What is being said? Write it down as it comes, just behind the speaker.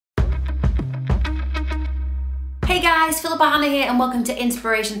Hey guys, Philippa, Hanna here and welcome to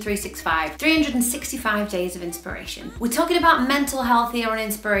Inspiration 365, 365 days of inspiration. We're talking about mental health here on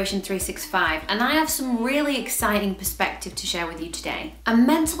Inspiration 365 and I have some really exciting perspective to share with you today. A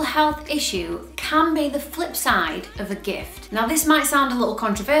mental health issue can be the flip side of a gift. Now this might sound a little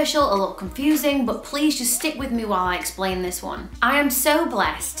controversial, a little confusing, but please just stick with me while I explain this one. I am so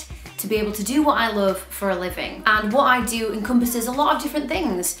blessed to be able to do what I love for a living. And what I do encompasses a lot of different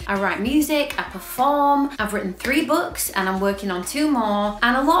things. I write music, I perform, I've written 3 books and I'm working on 2 more.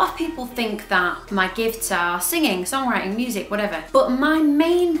 And a lot of people think that my gifts are singing, songwriting, music, whatever. But my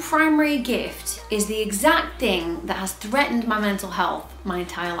main primary gift is the exact thing that has threatened my mental health my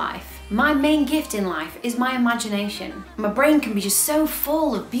entire life. My main gift in life is my imagination. My brain can be just so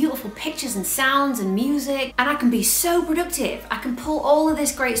full of beautiful pictures and sounds and music, and I can be so productive. I can pull all of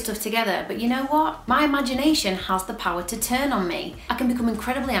this great stuff together, but you know what? My imagination has the power to turn on me. I can become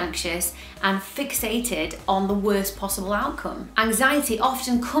incredibly anxious and fixated on the worst possible outcome. Anxiety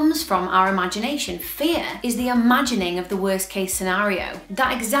often comes from our imagination. Fear is the imagining of the worst case scenario.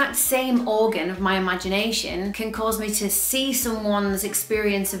 That exact same organ of my imagination can cause me to see someone's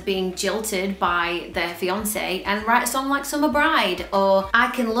experience of being jilted by their fiance and write a song like Summer Bride, or I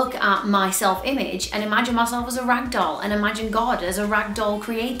can look at my self-image and imagine myself as a rag doll and imagine God as a rag doll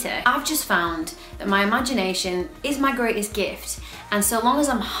creator. I've just found that my imagination is my greatest gift, and so long as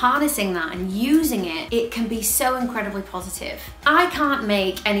I'm harnessing that and using it, it can be so incredibly positive. I can't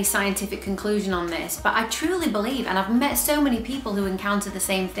make any scientific conclusion on this, but I truly believe, and I've met so many people who encounter the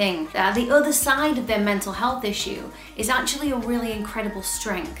same thing, that the other side of their mental health issue is actually a really incredible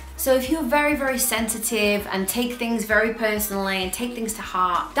strength. So if you're very, very sensitive and take things very personally and take things to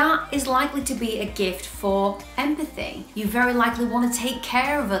heart, that is likely to be a gift for empathy. You very likely want to take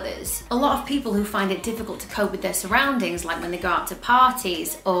care of others. A lot of people who find it difficult to cope with their surroundings, like when they go out to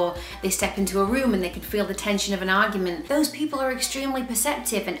parties or they step into a room and they can feel the tension of an argument, those people are extremely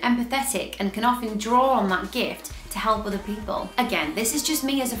perceptive and empathetic and can often draw on that gift to help other people. Again, this is just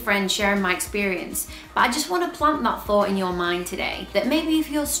me as a friend sharing my experience, but I just want to plant that thought in your mind today, that maybe if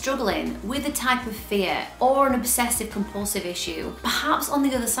you're struggling with a type of fear or an obsessive compulsive issue, perhaps on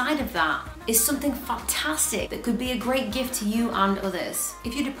the other side of that is something fantastic that could be a great gift to you and others.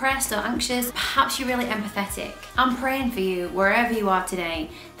 If you're depressed or anxious, perhaps you're really empathetic. I'm praying for you wherever you are today,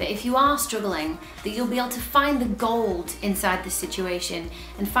 that if you are struggling, that you'll be able to find the gold inside this situation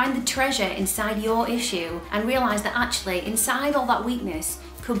and find the treasure inside your issue and realize that actually inside all that weakness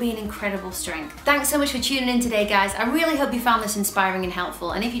could be an incredible strength. Thanks so much for tuning in today, guys. I really hope you found this inspiring and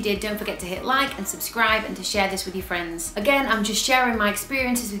helpful, and if you did, don't forget to hit like and subscribe and to share this with your friends. Again, I'm just sharing my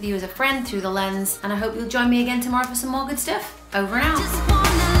experiences with you as a friend through the lens, and I hope you'll join me again tomorrow for some more good stuff. Over and out.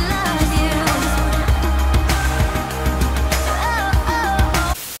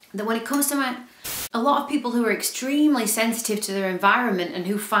 That when it comes to a lot of people who are extremely sensitive to their environment and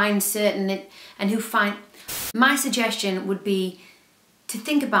who find my suggestion would be to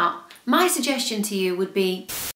think about, my suggestion to you would be